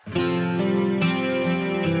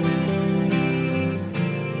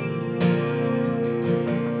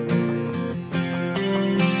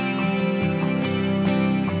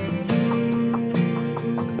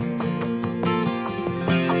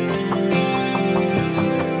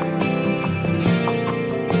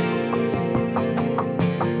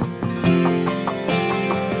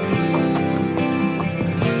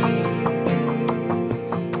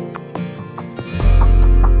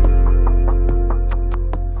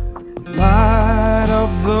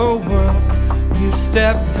the world, you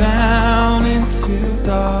stepped down into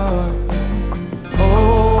darkness.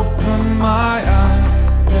 Open my eyes,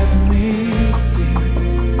 let me see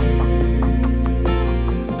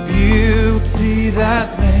beauty that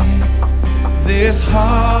made this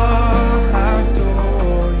heart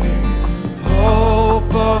adore you.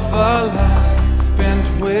 Hope of a life spent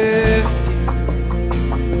with you.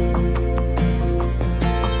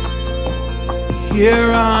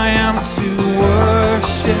 Here I am to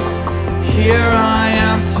worship, here I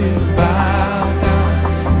am to bow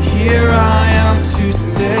down, here I am to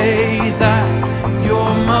say that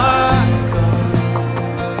you're my God.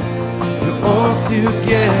 You're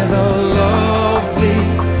altogether lovely,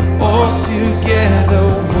 altogether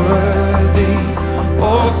worthy,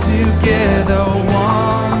 altogether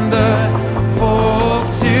wonderful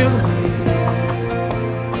to me.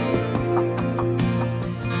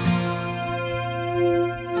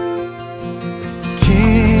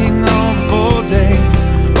 King of all days,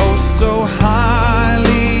 oh so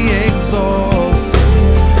highly exalted,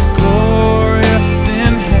 glorious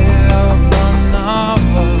in heaven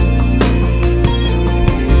above.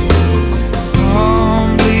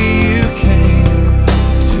 Humbly you came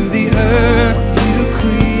to the earth you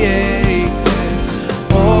created,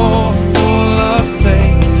 all full of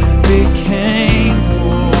sake became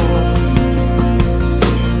poor.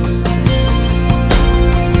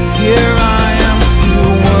 Here I am to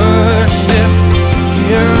worship,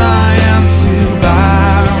 here I am to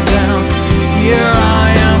bow down, here I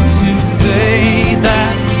am to say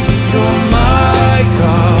that you're my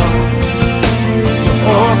God. You're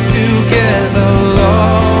altogether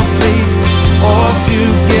lovely,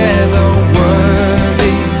 altogether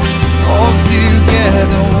worthy,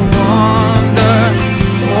 altogether wonderful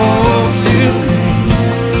to me.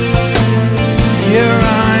 Here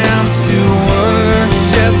I am to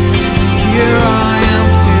worship, here I am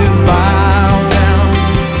to bow down,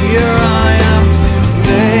 here I am to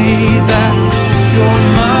say that you're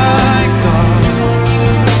my God.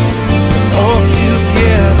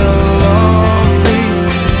 Altogether lovely,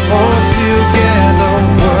 altogether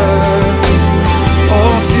worthy,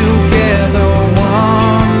 altogether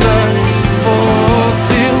wonderful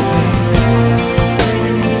to me.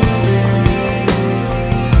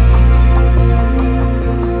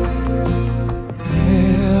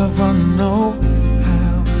 Never know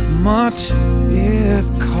how much it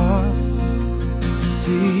cost to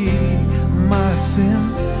see my sin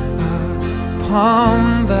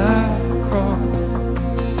upon that cross.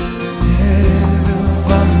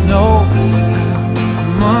 Never know how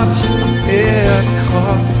much it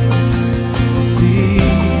cost to see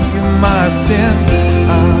my sin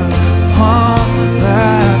upon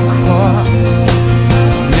that cross.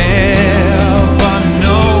 Never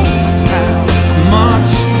know how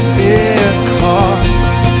much it costs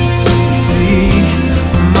to see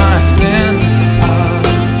my sin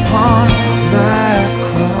upon that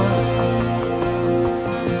cross.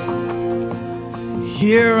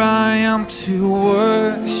 Here I am to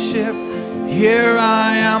worship, here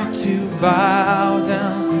I am to bow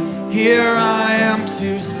down, here I am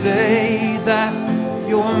to say that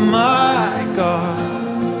you're my God.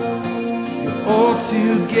 You're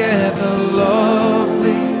altogether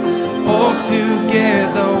lovely,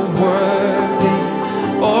 altogether